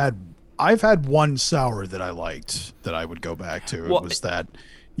I've had one sour that I liked that I would go back to. It was that,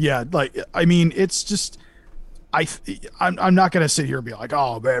 like, I mean, it's just I'm not gonna sit here and be like,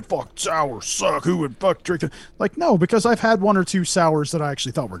 oh man, fuck, sours suck. Who would fuck drink them? Like, no, because I've had one or two sours that I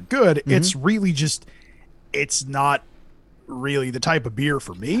actually thought were good. It's really just, it's not really the type of beer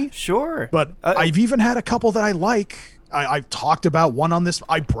for me. Sure. But I've even had a couple that I like. I've talked about one on this.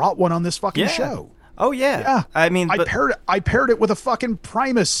 I brought one on this fucking show. Oh yeah. I mean, I paired it with a fucking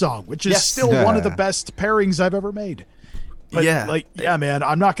Primus song, which is still one of the best pairings I've ever made. But man,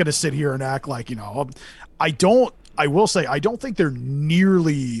 I'm not going to sit here and act like, I will say, I don't think they're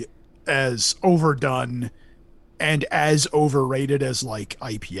nearly as overdone and as overrated as like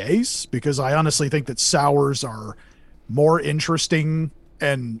IPAs, because I honestly think that sours are more interesting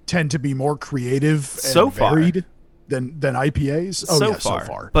and tend to be more creative and varied than IPAs. So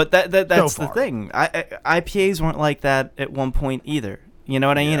far. But that's the thing. IPAs weren't like that at one point either. You know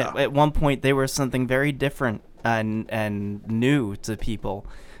what I mean? At one point they were something very different and new to people.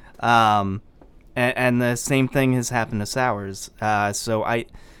 And the same thing has happened to sours. So I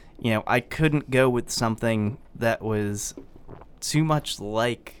couldn't go with something that was too much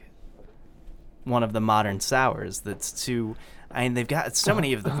like one of the modern sours. That's too. I mean, they've got so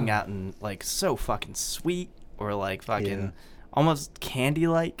many of them gotten like so fucking sweet or like fucking almost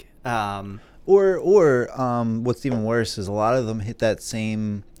candy-like. Or what's even worse is a lot of them hit that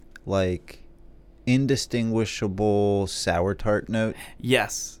same like indistinguishable sour tart note.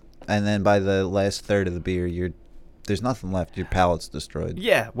 Yes. And then by the last third of the beer, there's nothing left. Your palate's destroyed.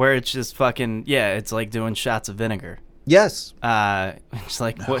 Yeah, where it's just fucking it's like doing shots of vinegar. Yes. It's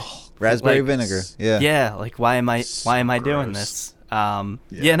like what raspberry vinegar. Yeah. Yeah, like why am I doing this?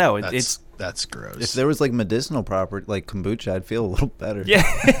 That's gross. If there was like medicinal property like kombucha, I'd feel a little better. Yeah.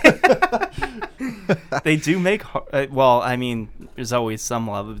 They do make well, I mean, there's always some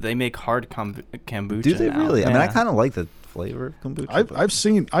love. They make hard kombucha. Do they now. really? Yeah. I mean, I kind of like the flavor of kombucha.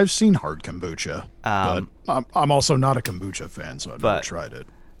 I've seen hard kombucha, but I'm also not a kombucha fan, so I've never tried it.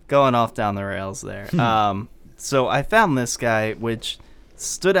 Going off down the rails there. So I found this guy, which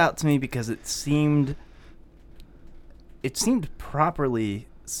stood out to me because it seemed properly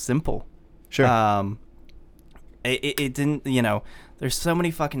simple. Sure. It didn't, there's so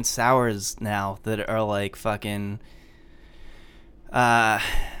many fucking sours now that are like fucking, and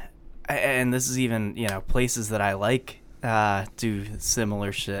this is even, places that I like, do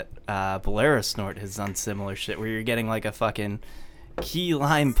similar shit. Bolero Snort has done similar shit where you're getting like a fucking key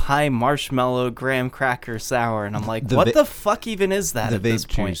lime pie marshmallow graham cracker sour, and I'm like, what the fuck even is that at this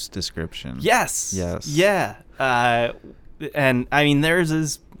point? The vape juice description. Yes. Yeah. And I mean, theirs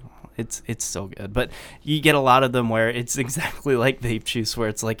is, it's so good, but you get a lot of them where it's exactly like vape juice, where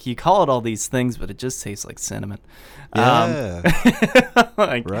it's like you call it all these things, but it just tastes like cinnamon. Yeah.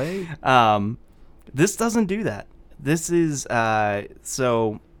 Right. This doesn't do that. This is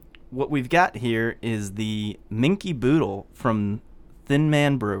so what we've got here is the Minky Boodle from Thin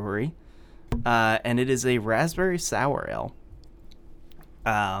Man Brewery, and it is a raspberry sour ale.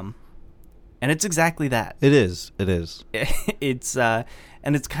 And it's exactly that. It is. It's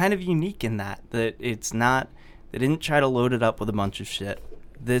and it's kind of unique in that it's not. They didn't try to load it up with a bunch of shit.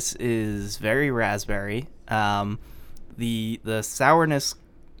 This is very raspberry. The sourness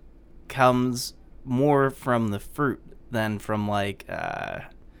comes more from the fruit than from like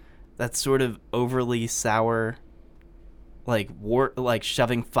that sort of overly sour, like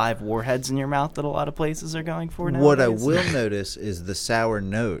shoving 5 warheads in your mouth that a lot of places are going for nowadays. What I will notice is the sour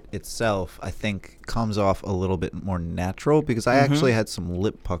note itself, I think, comes off a little bit more natural, because I actually had some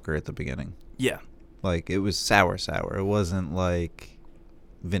lip pucker at the beginning. Yeah. Like, it was sour. It wasn't like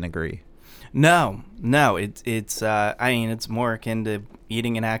vinegary. No, it's I mean, it's more akin to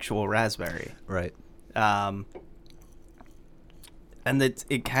eating an actual raspberry. Right. And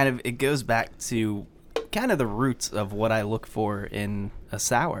it goes back to kind of the roots of what I look for in a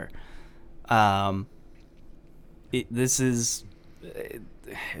sour. It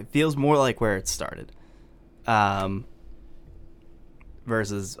feels more like where it started,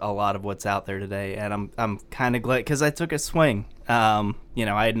 versus a lot of what's out there today. And I'm kind of glad, because I took a swing. I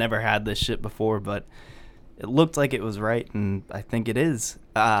had never had this shit before, but it looked like it was right, and I think it is.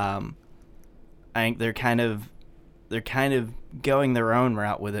 I think they're kind of going their own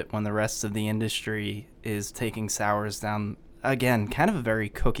route with it when the rest of the industry is taking sours down, again, kind of a very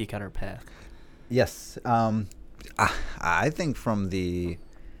cookie cutter path. Yes. I think from the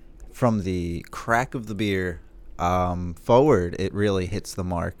crack of the beer forward, it really hits the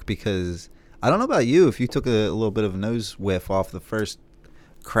mark, because I don't know about you, if you took a little bit of a nose whiff off the first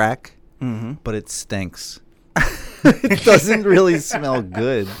crack, but it stinks. It doesn't really smell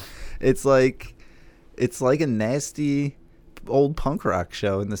good. It's like a nasty old punk rock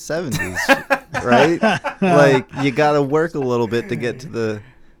show in the 70s, right? Like, you got to work a little bit to get to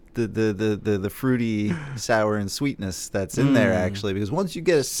the fruity, sour, and sweetness that's in there, actually, because once you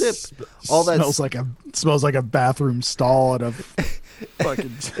get a sip, all that smells like a bathroom stall at a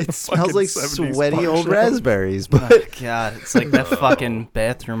fucking. It smells like 70s sweaty punk old show. raspberries, Oh, but God, it's like that fucking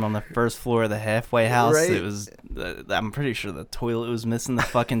bathroom on the first floor of the halfway house. Right. It was. I'm pretty sure the toilet was missing the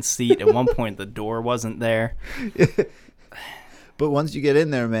fucking seat. At one point, the door wasn't there. But once you get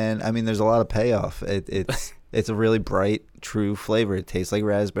in there, man, I mean, there's a lot of payoff. It's a really bright, true flavor. It tastes like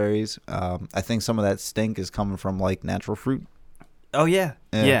raspberries. I think some of that stink is coming from like natural fruit. Oh yeah,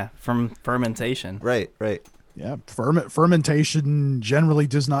 Yeah. yeah, from fermentation. Right. Yeah, fermentation generally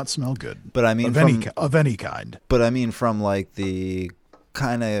does not smell good. But I mean, of any kind. But I mean, from like the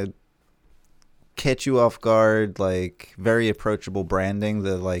kind of catch you off guard, like very approachable branding,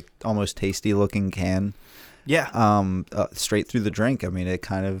 the like almost tasty looking can. Yeah. Straight through the drink. I mean, it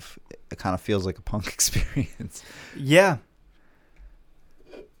kind of feels like a punk experience. Yeah.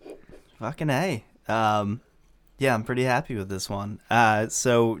 Fucking A. Yeah, I'm pretty happy with this one.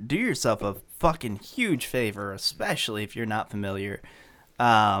 So do yourself a fucking huge favor, especially if you're not familiar.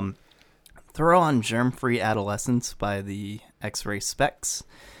 Throw on Germ-Free Adolescence by the X-Ray Specs.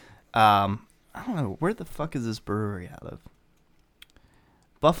 I don't know, where the fuck is this brewery out of?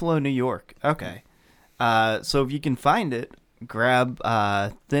 Buffalo, New York. Okay. So if you can find it, grab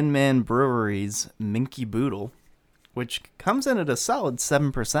Thin Man Brewery's Minky Boodle, which comes in at a solid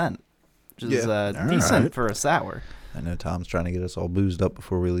 7%, which is decent right. for a sour. I know Tom's trying to get us all boozed up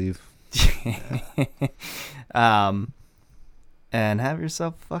before we leave. And have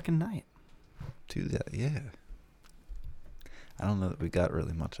yourself a fucking night. Do that, yeah. I don't know that we got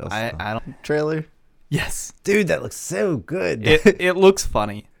really much else. I don't. Trailer, Yes, dude, that looks so good. it looks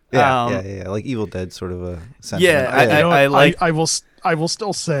funny. Yeah, like Evil Dead sort of a sentiment. Yeah, You know what? I like. I will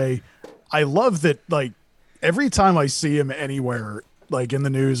still say, I love that. Like every time I see him anywhere, like in the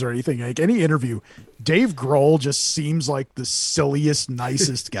news or anything, like any interview, Dave Grohl just seems like the silliest,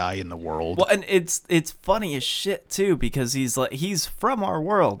 nicest guy in the world. Well, and it's funny as shit too, because he's from our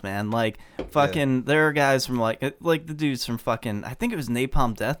world, man. Like fucking, there are guys from like the dudes from fucking, I think it was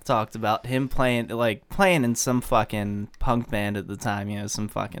Napalm Death talked about him playing in some fucking punk band at the time, you know, some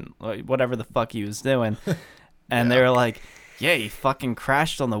fucking whatever the fuck he was doing, and they were like, yeah, he fucking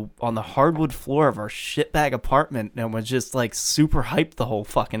crashed on the hardwood floor of our shitbag apartment and was just like super hyped the whole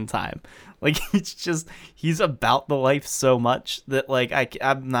fucking time. Like he's about the life so much that like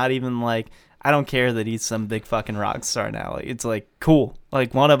I'm not even like, I don't care that he's some big fucking rock star now. Like, it's like cool,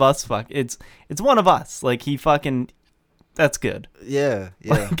 like one of us. It's one of us. Like he fucking, that's good. Yeah.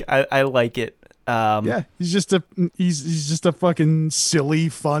 Like I like it. Yeah, he's just a fucking silly,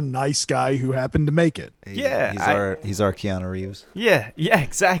 fun, nice guy who happened to make it. He's our Keanu Reeves. Yeah,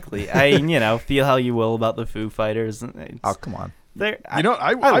 exactly. Feel how you will about the Foo Fighters. Oh, come on. I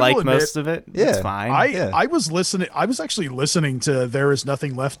like will most admit, of it. Yeah. It's fine. I was actually listening to There Is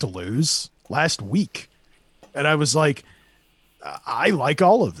Nothing Left to Lose last week, and I was like, I like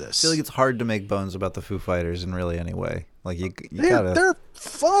all of this. I feel like it's hard to make bones about the Foo Fighters in really any way. Like you gotta. They're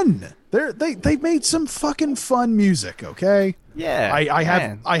fun. They made some fucking fun music. Okay. Yeah.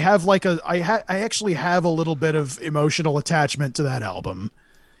 I actually have a little bit of emotional attachment to that album.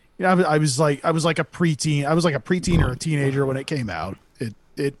 You know, I was like a preteen or a teenager when it came out.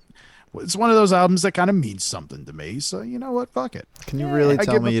 It's one of those albums that kind of means something to me. So you know what? Fuck it. Can you really I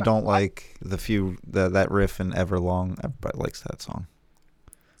tell give me a- you don't like that riff in Everlong? Everybody likes that song.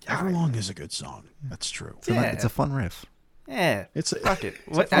 Everlong is a good song. That's true. It's a fun riff. Yeah. Fuck it.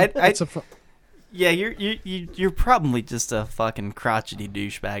 It's a fun. Yeah, you're probably just a fucking crotchety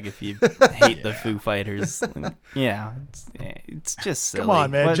douchebag if you hate the Foo Fighters. Yeah, it's just silly. Come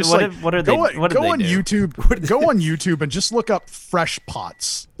on, man. What are they? What do go they on do? YouTube. Go on YouTube and just look up Fresh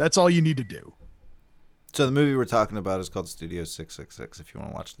Pots. That's all you need to do. So the movie we're talking about is called Studio 666. If you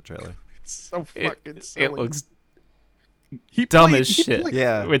want to watch the trailer. It's so fucking silly. It looks He dumb played- as he shit. played-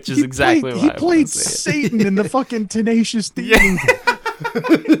 Yeah. Which is exactly why he I played wanna see it. Satan in the fucking Tenacious D. Yeah.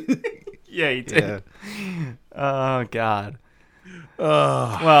 movie. Yeah, he did. Yeah. Oh God.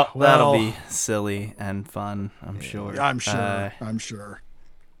 Well, that'll be silly and fun, I'm sure. I'm sure.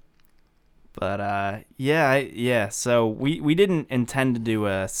 But yeah. So we didn't intend to do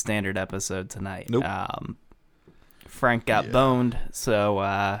a standard episode tonight. Nope. Frank got boned,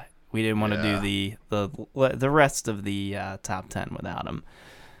 so we didn't want to do the rest of the top 10 without him.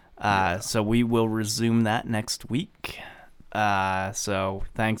 So we will resume that next week. So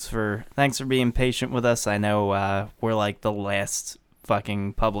thanks for being patient with us. I know we're like the last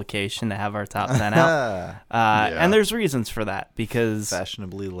fucking publication to have our top 10 out. And there's reasons for that, because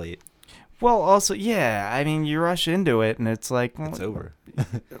Fashionably late. Well, also, yeah, I mean, you rush into it, and it's like, well, It's over.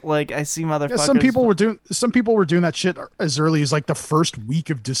 like I see motherfuckers. Yeah, some people were doing that shit as early as like the first week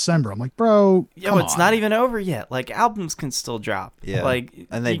of December. I'm like, bro, Yo, it's not even over yet. Like albums can still drop. Yeah, like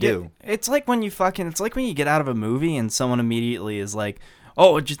and they do. It's like when you get out of a movie and someone immediately is like,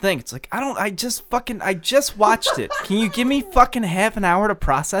 "Oh, what'd you think?" It's like, I just watched it. Can you give me fucking half an hour to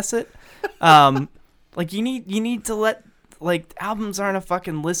process it? Like you need to let, like, albums aren't a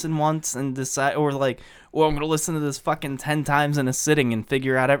fucking listen once and decide, or like, well, I'm gonna listen to this fucking 10 times in a sitting and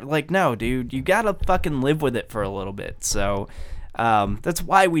figure out like, no, dude, you gotta fucking live with it for a little bit. So that's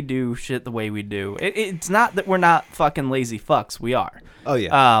why we do shit the way we do. It's not that we're not fucking lazy fucks. We are. Oh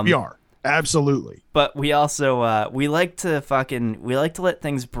yeah. We are. Absolutely. But we also we like to let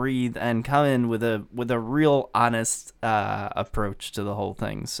things breathe and come in with a real honest approach to the whole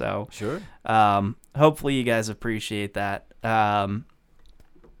thing. So Sure. Hopefully you guys appreciate that.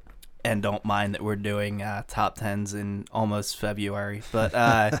 And don't mind that we're doing top 10s in almost February,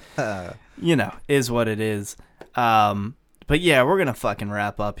 but is what it is. But yeah, we're gonna fucking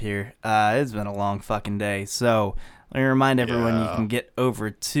wrap up here. It's been a long fucking day, so let me remind everyone you can get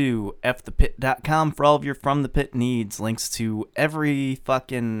over to fthepit.com for all of your From the Pit needs. Links to every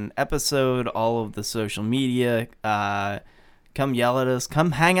fucking episode, all of the social media. Come yell at us.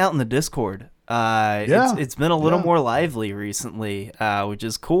 Come hang out in the Discord. It's been a little more lively recently, which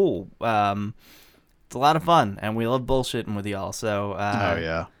is cool. It's a lot of fun, and we love bullshitting with y'all. So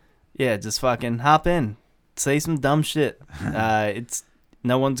yeah, just fucking hop in, say some dumb shit. It's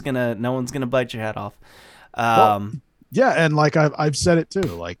no one's gonna bite your head off. And like I've said it too.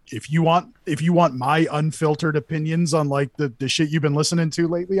 Like if you want my unfiltered opinions on like the shit you've been listening to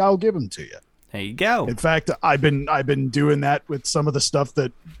lately, I'll give them to you. There you go. In fact, I've been doing that with some of the stuff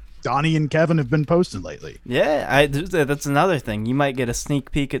that Donnie and Kevin have been posting lately. Yeah, that's another thing. You might get a sneak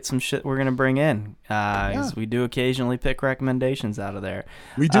peek at some shit we're gonna bring in. Because we do occasionally pick recommendations out of there.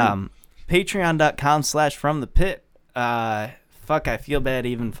 We do. Patreon.com/FromThePit. Fuck, I feel bad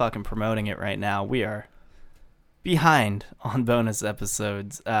even fucking promoting it right now. We are behind on bonus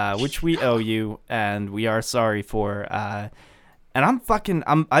episodes, which we owe you, and we are sorry for. And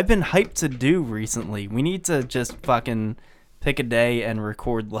I've been hyped to do recently. We need to just fucking pick a day and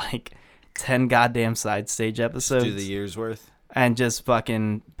record like 10 goddamn side stage episodes. Just do the year's worth. And just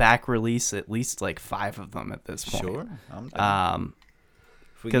fucking back release at least like 5 of them at this point. Sure. I'm down.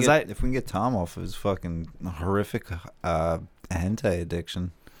 If we can get Tom off of his fucking horrific hentai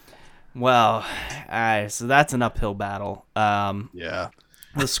addiction. Well, so that's an uphill battle. Yeah.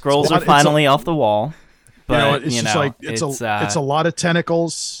 The scrolls are finally off the wall. But, it's a lot of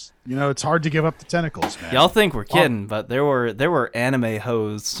tentacles. You know, it's hard to give up the tentacles, man. Y'all think we're kidding, but there were anime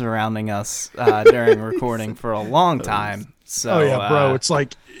hoes surrounding us during recording for a long time. So, oh yeah, bro. It's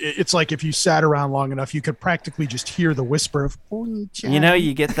like if you sat around long enough, you could practically just hear the whisper of "Oni-chan." You know,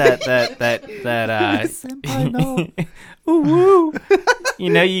 you get that ooh, woo. You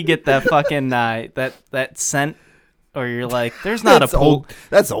know, you get that fucking that scent. Or you're like, there's not a pool.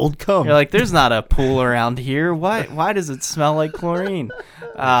 That's old cum. You're like, there's not a pool around here. Why does it smell like chlorine?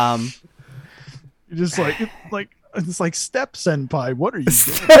 You're just like it's like Step Senpai. What are you doing?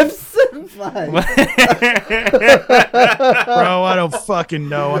 Step Senpai. Bro, I don't fucking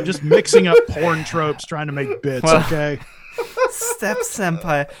know. I'm just mixing up porn tropes trying to make bits, okay? Step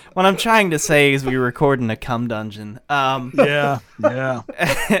Senpai. What I'm trying to say is we record in a cum dungeon. Yeah. Yeah.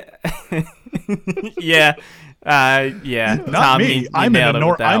 Not Tom, me. I'm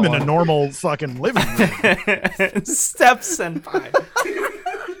in a normal fucking living room. Step Senpai.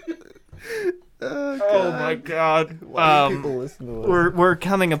 Oh my god. We're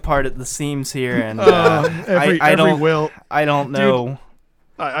coming apart at the seams here, and I don't know.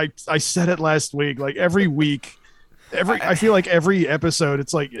 Dude, I said it last week. Like every week, I feel like every episode,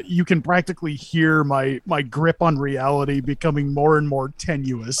 it's like you can practically hear my grip on reality becoming more and more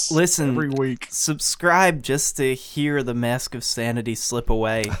tenuous. Listen, every week. Subscribe just to hear the mask of sanity slip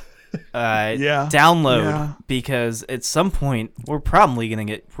away. Download because at some point we're probably gonna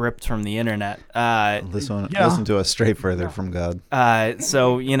get ripped from the internet. Listen to us straight further from God.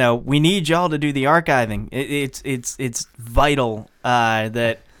 So we need y'all to do the archiving. It's vital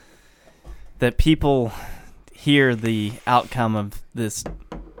that people hear the outcome of this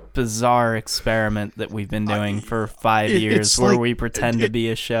bizarre experiment that we've been doing for 5 years, where we pretend to be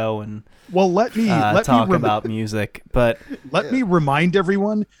a show and let me talk about music. But let me remind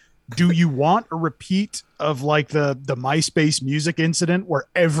everyone, Do you want a repeat of like the MySpace music incident where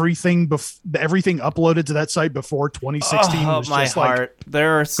everything uploaded to that site before 2016 Oh, was my just heart. like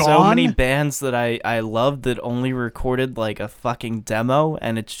There are so gone? many bands that I loved that only recorded like a fucking demo,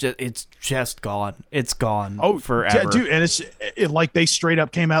 and it's just gone. It's gone forever. Yeah, dude, and it like they straight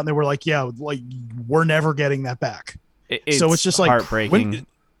up came out and they were like, yeah, like we're never getting that back. So it's just like heartbreaking.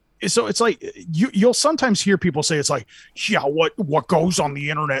 So it's like you'll sometimes hear people say it's like, yeah, what goes on the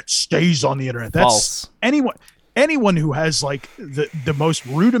internet stays on the internet. That's False. Anyone who has like the most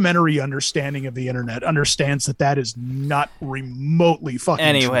rudimentary understanding of the internet understands that is not remotely fucking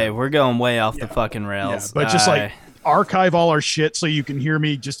Anyway, true. we're going way off the fucking rails. But just like archive all our shit so you can hear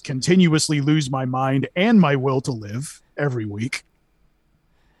me just continuously lose my mind and my will to live every week.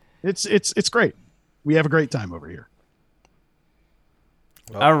 It's great. We have a great time over here.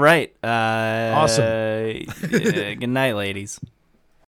 All right. Awesome. Good night, ladies.